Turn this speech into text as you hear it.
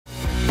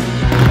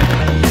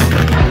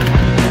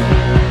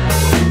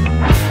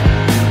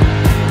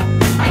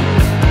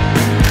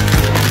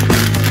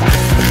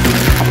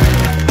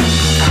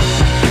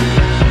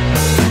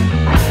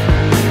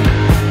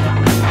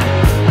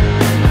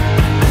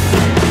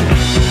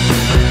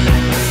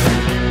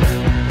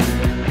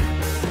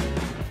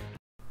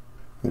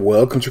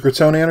Welcome to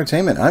Crotone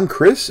Entertainment. I'm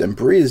Chris, and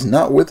Bree is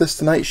not with us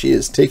tonight. She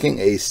is taking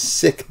a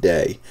sick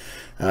day.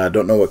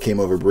 Don't know what came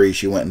over Bree.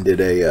 She went and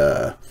did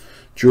a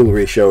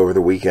jewelry show over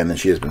the weekend, and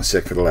she has been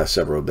sick for the last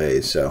several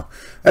days. So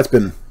that's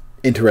been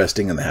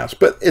interesting in the house,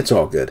 but it's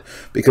all good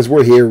because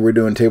we're here. We're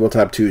doing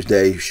Tabletop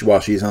Tuesday while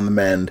she's on the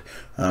mend.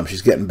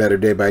 She's getting better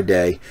day by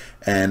day,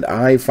 and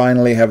I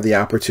finally have the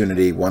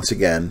opportunity once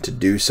again to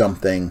do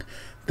something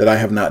that I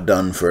have not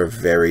done for a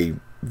very,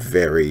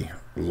 very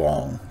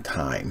long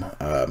time,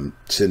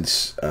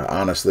 since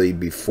honestly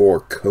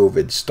before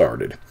COVID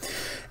started,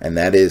 and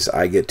that is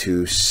I get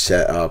to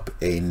set up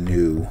a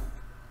new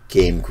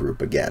game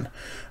group again.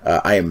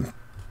 I am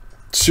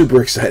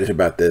super excited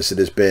about this. It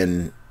has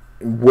been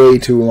way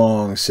too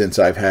long since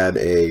I've had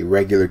a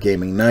regular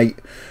gaming night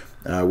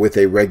with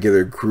a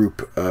regular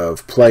group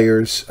of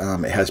players.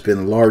 It has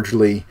been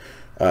largely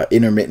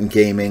intermittent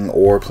gaming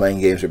or playing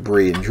games with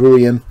Bree and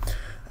Julian,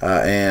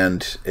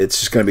 and it's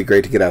just going to be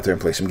great to get out there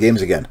and play some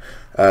games again.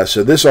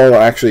 So this all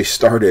actually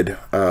started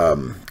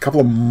a couple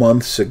of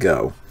months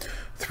ago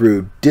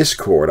through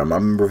Discord. I'm a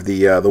member of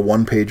the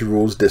One Page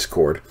Rules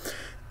Discord,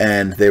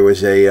 and there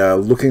was a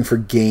looking for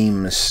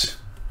games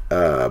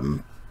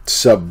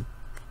sub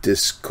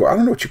Discord. I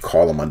don't know what you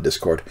call them on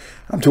Discord.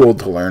 I'm too old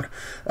to learn.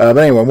 But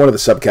anyway, one of the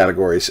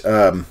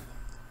subcategories,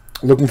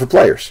 looking for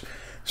players.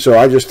 So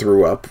I just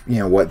threw up,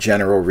 what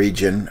general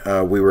region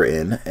we were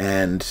in,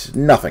 and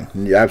nothing.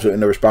 Absolutely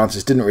no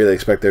responses. Didn't really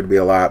expect there to be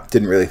a lot.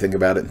 Didn't really think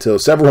about it until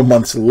several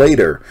months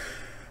later,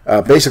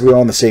 basically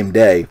on the same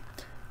day,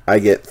 I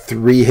get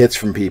 3 hits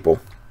from people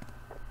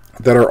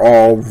that are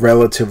all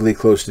relatively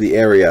close to the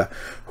area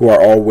who are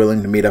all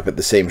willing to meet up at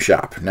the same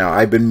shop. Now,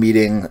 I've been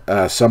meeting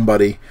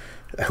somebody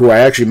who I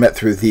actually met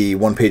through the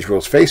One Page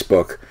Rules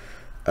Facebook.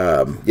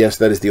 Yes,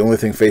 that is the only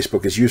thing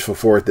Facebook is useful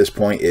for at this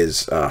point,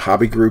 is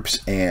hobby groups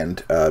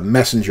and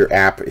messenger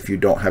app if you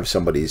don't have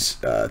somebody's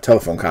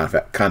telephone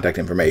contact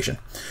information.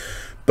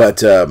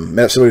 But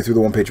met somebody through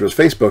the One Page Rules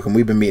Facebook, and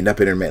we've been meeting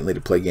up intermittently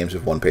to play games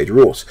with One Page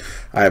Rules.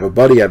 I have a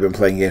buddy I've been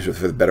playing games with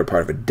for the better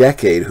part of a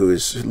decade who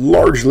has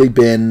largely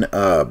been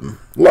out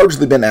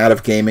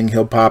of gaming.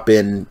 He'll pop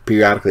in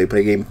periodically to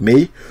play a game with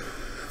me,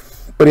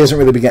 but he hasn't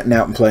really been getting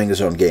out and playing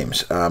his own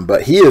games.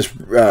 But he is,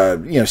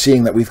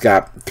 seeing that we've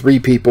got 3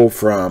 people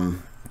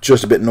from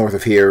just a bit north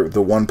of here,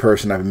 the one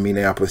person I've been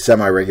meeting up with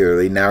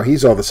semi-regularly, now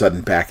he's all of a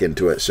sudden back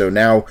into it. So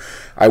now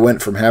I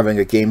went from having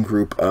a game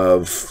group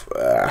of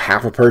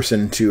half a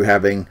person to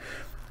having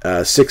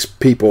 6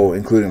 people,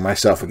 including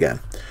myself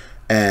again.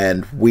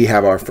 And we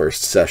have our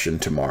first session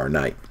tomorrow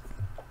night.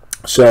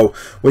 So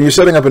when you're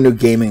setting up a new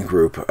gaming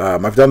group,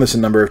 I've done this a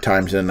number of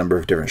times in a number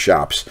of different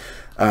shops.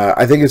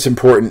 I think it's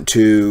important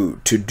to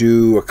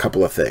do a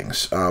couple of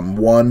things.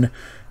 One,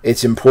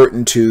 it's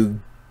important to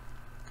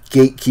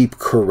gatekeep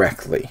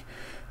correctly.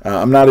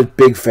 I'm not a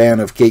big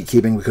fan of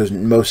gatekeeping because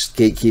most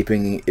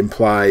gatekeeping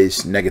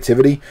implies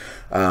negativity.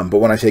 But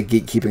when I say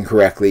gatekeeping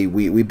correctly,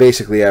 we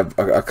basically have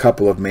a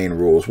couple of main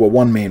rules. Well,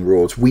 one main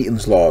rule, it's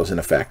Wheaton's Law is in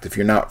effect. If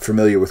you're not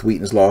familiar with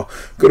Wheaton's Law,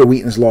 go to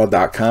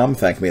wheatonslaw.com.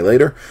 Thank me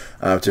later.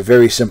 It's a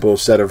very simple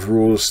set of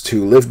rules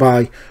to live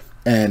by.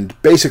 And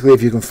basically,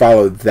 if you can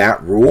follow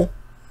that rule,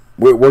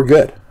 we're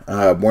good.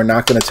 We're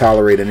not going to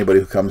tolerate anybody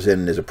who comes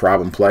in and is a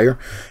problem player.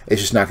 It's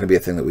just not going to be a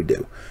thing that we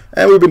do.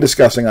 And we've been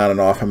discussing on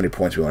and off how many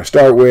points we want to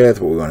start with,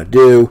 what we want to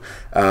do.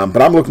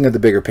 But I'm looking at the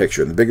bigger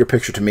picture. And the bigger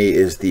picture to me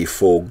is the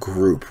full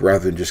group,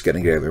 rather than just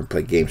getting together and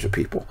play games with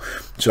people.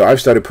 So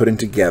I've started putting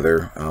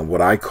together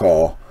what I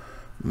call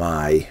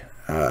my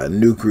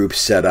new group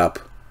setup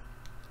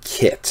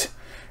kit.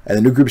 And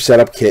the new group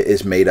setup kit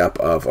is made up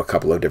of a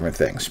couple of different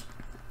things.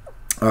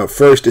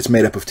 First, it's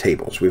made up of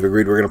tables. We've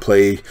agreed we're going to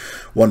play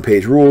One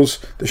Page Rules.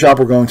 The shop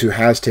we're going to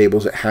has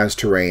tables, it has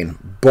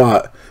terrain,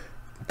 but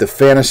the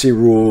fantasy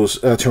rules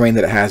terrain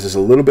that it has is a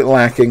little bit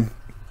lacking,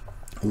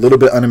 a little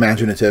bit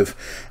unimaginative,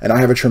 and I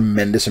have a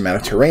tremendous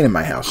amount of terrain in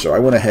my house. So I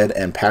went ahead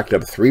and packed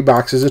up 3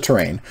 boxes of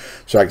terrain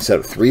so I can set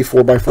up 3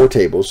 4x4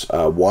 tables,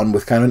 one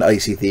with kind of an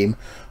icy theme,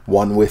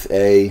 one with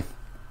a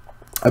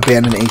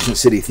abandoned ancient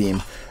city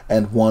theme,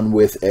 and one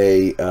with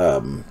a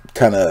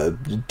kind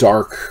of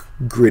dark,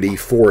 gritty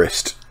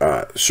forest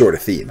sort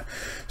of theme.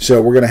 So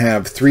we're going to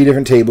have 3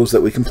 different tables that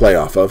we can play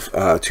off of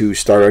to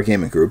start our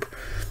gaming group.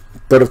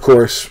 But of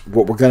course,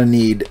 what we're going to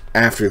need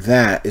after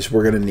that is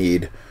we're going to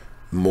need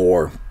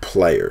more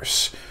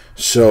players.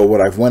 So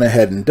what I've went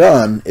ahead and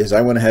done is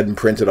I went ahead and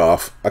printed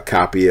off a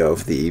copy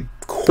of the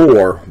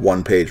core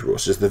One Page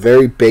Rules. Just the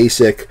very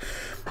basic,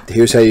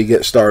 here's how you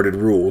get started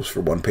rules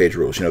for One Page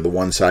Rules. The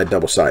one side,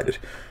 double-sided.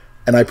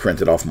 And I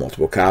printed off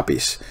multiple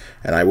copies.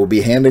 And I will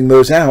be handing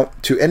those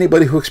out to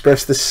anybody who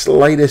expressed the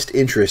slightest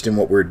interest in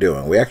what we're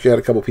doing. We actually had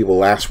a couple people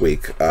last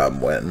week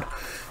when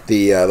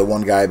the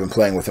one guy I've been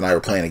playing with and I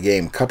were playing a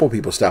game. A couple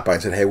people stopped by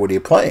and said, "Hey, what are you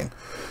playing?"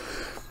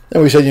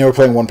 And we said, we're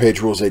playing One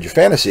Page Rules Age of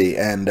Fantasy.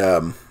 And,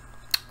 a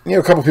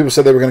couple people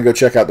said they were going to go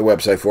check out the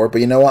website for it.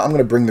 But you know what? I'm going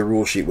to bring the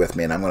rule sheet with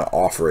me and I'm going to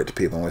offer it to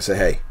people. I'm going to say,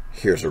 hey,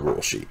 here's a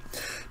rule sheet.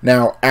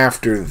 Now,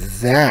 after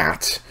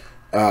that,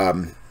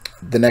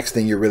 the next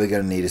thing you're really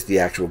going to need is the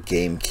actual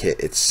game kit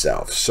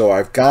itself. So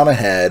I've gone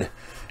ahead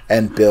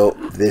and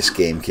built this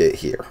game kit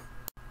here.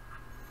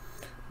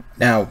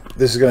 Now,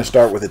 this is going to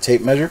start with a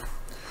tape measure.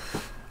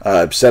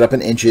 Set up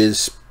in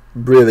inches,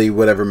 really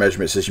whatever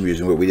measurement system you're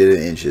using, but we did it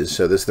in inches.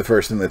 So this is the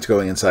first thing that's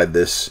going inside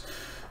this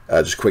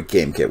just quick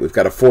game kit. We've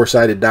got a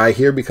 4-sided die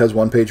here because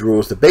one-page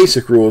rules, the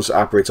basic rules,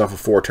 operates off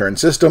a 4-turn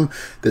system.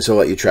 This will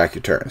let you track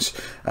your turns.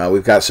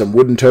 We've got some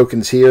wooden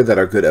tokens here that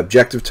are good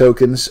objective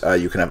tokens.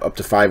 You can have up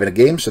to 5 in a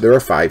game, so there are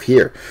 5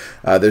 here.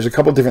 There's a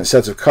couple different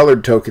sets of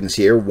colored tokens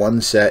here.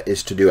 One set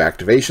is to do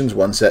activations,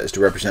 one set is to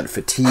represent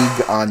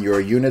fatigue on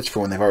your units for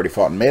when they've already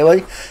fought in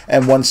melee,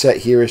 and one set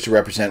here is to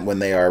represent when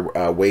they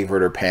are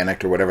wavered or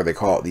panicked or whatever they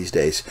call it these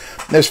days.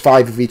 And there's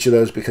 5 of each of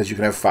those because you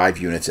can have 5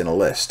 units in a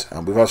list.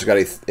 We've also got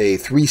a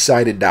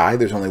 3-sided die.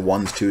 There's only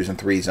 1s, 2s, and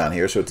 3s on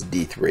here, so it's a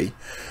D3.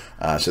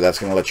 So that's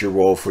going to let you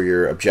roll for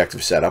your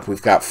objective setup.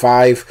 We've got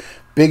 5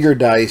 bigger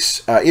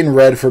dice in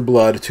red for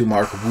blood to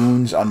mark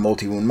wounds on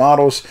multi-wound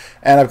models,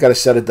 and I've got a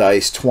set of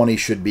dice. 20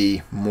 should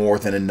be more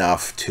than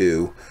enough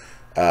to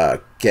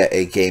get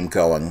a game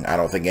going. I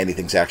don't think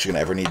anything's actually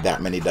going to ever need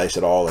that many dice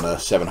at all in a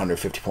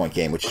 750-point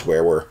game, which is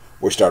where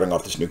we're starting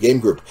off this new game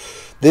group.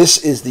 This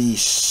is the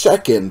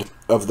second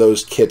of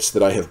those kits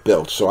that I have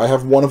built. So I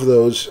have one of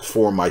those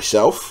for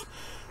myself,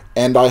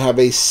 and I have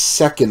a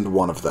second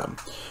one of them.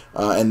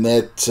 And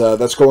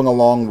that's going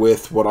along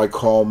with what I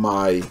call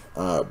my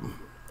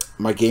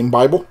my game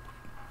Bible.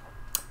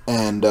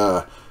 And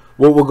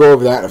we'll go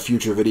over that in a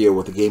future video,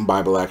 what the game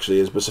Bible actually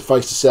is. But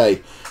suffice to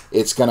say,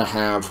 it's going to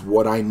have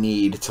what I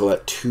need to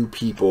let 2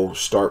 people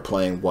start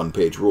playing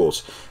one-page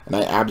rules. And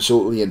I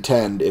absolutely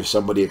intend, if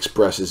somebody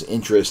expresses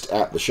interest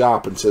at the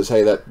shop and says,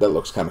 hey, that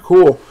looks kind of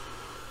cool,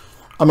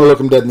 I'm going to look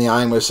them dead in the eye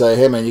and I'm going to say,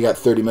 hey, man, you got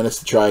 30 minutes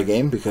to try a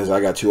game because I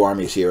got 2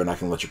 armies here and I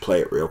can let you play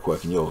it real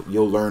quick. And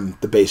you'll learn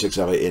the basics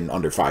of it in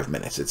under 5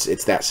 minutes.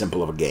 It's that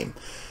simple of a game.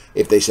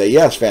 If they say,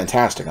 yes,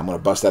 fantastic, I'm going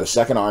to bust out a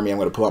second army, I'm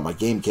going to pull out my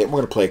game kit, and we're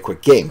going to play a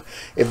quick game.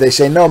 If they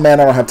say, no, man,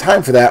 I don't have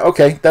time for that,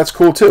 okay, that's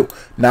cool too.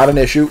 Not an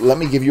issue. Let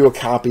me give you a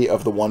copy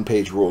of the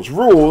one-page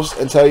rules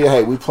and tell you,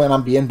 hey, we plan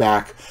on being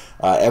back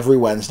every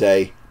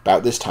Wednesday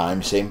about this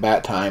time, same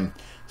bat time,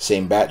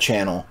 same bat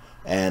channel,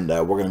 and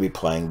we're going to be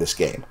playing this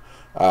game.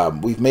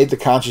 We've made the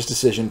conscious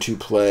decision to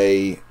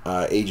play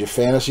Age of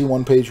Fantasy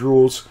one-page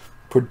rules,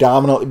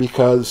 predominantly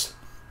because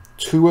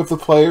 2 of the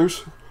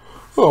players,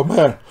 oh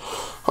man,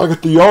 I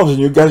got the yawns, and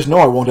you guys know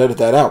I won't edit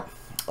that out.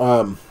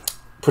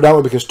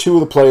 Predominantly because 2 of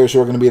the players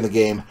who are going to be in the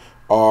game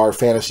are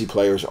fantasy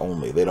players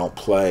only. They don't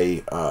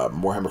play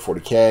Warhammer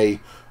 40k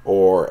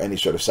or any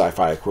sort of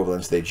sci-fi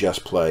equivalents. They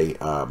just play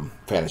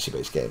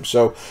fantasy-based games.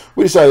 So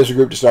we decided as a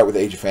group to start with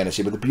Age of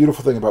Fantasy. But the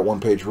beautiful thing about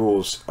one-page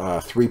rules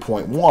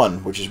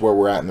 3.1, which is where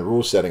we're at in the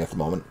rule setting at the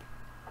moment,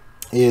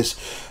 is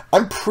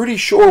I'm pretty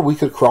sure we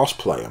could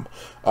cross-play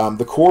them.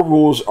 The core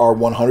rules are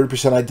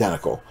 100%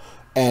 identical,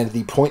 and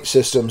the point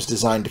systems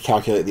designed to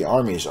calculate the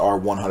armies are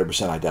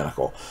 100%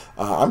 identical.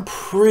 I'm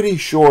pretty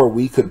sure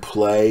we could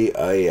play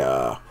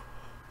a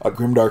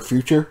Grimdark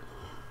Future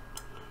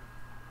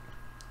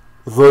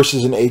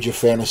versus an Age of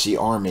Fantasy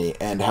army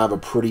and have a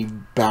pretty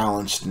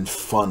balanced and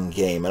fun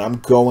game. And I'm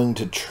going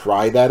to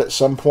try that at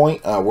some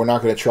point. We're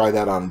not going to try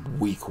that on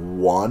week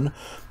 1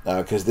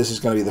 because this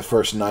is going to be the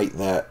first night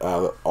that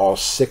all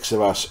 6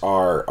 of us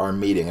are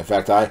meeting. In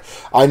fact,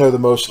 I know the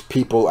most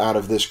people out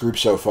of this group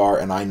so far,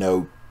 and I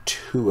know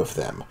 2 of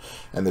them,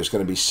 and there's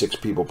going to be 6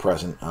 people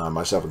present,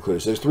 myself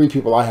included. So there's 3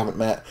 people I haven't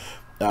met.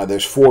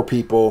 There's 4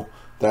 people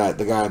that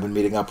the guy I've been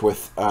meeting up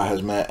with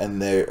has met,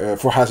 and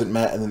hasn't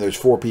met, and then there's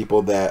 4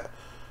 people that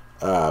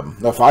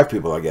no, 5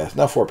 people, I guess.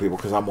 Not 4 people,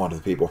 because I'm one of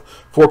the people.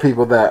 4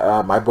 people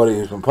that my buddy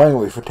who's been playing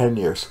with me for 10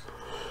 years,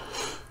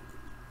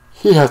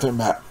 he hasn't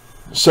met.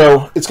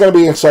 So it's going to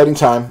be an exciting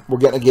time. We're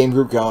getting a game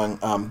group going.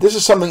 This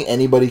is something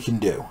anybody can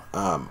do.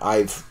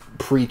 I've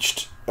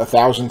preached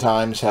 1,000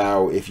 times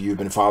how if you've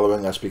been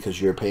following us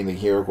because you're painting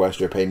Hero Quest,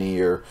 you're painting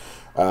your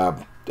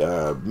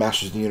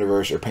Masters of the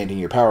Universe, or painting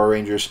your Power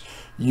Rangers,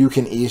 you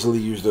can easily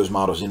use those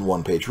models in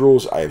one-page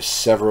rules. I have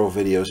several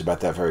videos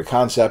about that very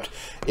concept.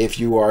 If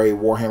you are a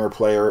Warhammer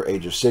player,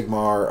 Age of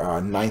Sigmar,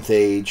 9th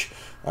Age,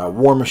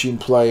 War Machine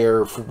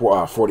player,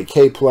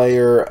 40k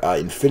player,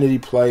 Infinity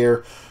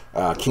player,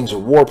 Kings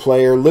of War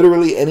player,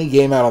 literally any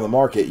game out on the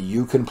market,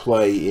 you can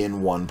play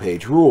in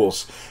one-page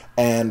rules.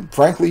 And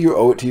frankly, you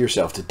owe it to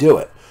yourself to do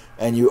it.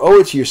 And you owe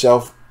it to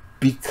yourself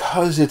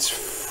because it's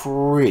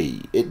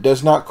free. It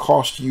does not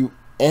cost you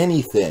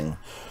anything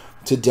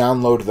to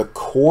download the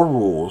core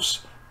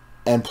rules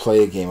and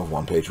play a game of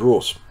one-page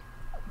rules.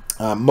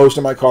 Most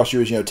of my cost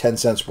you is 10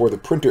 cents worth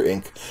of printer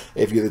ink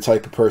if you're the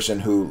type of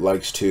person who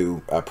likes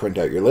to print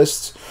out your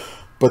lists.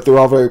 But they're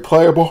all very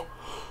playable.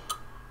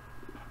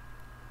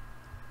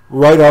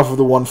 right off of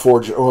the One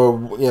Forge,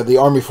 or the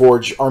Army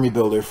Forge Army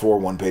Builder for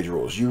one-page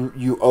rules.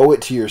 You owe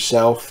it to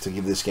yourself to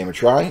give this game a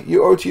try.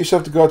 You owe it to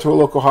yourself to go out to a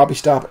local hobby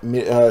shop,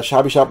 meet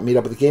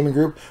up with a gaming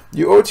group.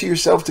 You owe it to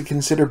yourself to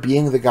consider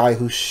being the guy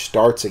who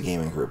starts a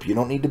gaming group. You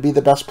don't need to be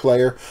the best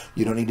player.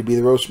 You don't need to be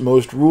the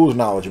most rules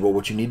knowledgeable.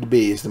 What you need to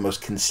be is the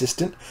most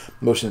consistent,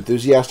 most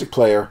enthusiastic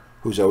player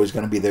who's always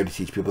going to be there to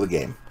teach people the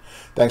game.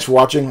 Thanks for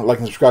watching. Like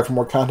and subscribe for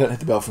more content. Hit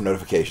the bell for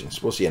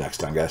notifications. We'll see you next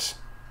time, guys.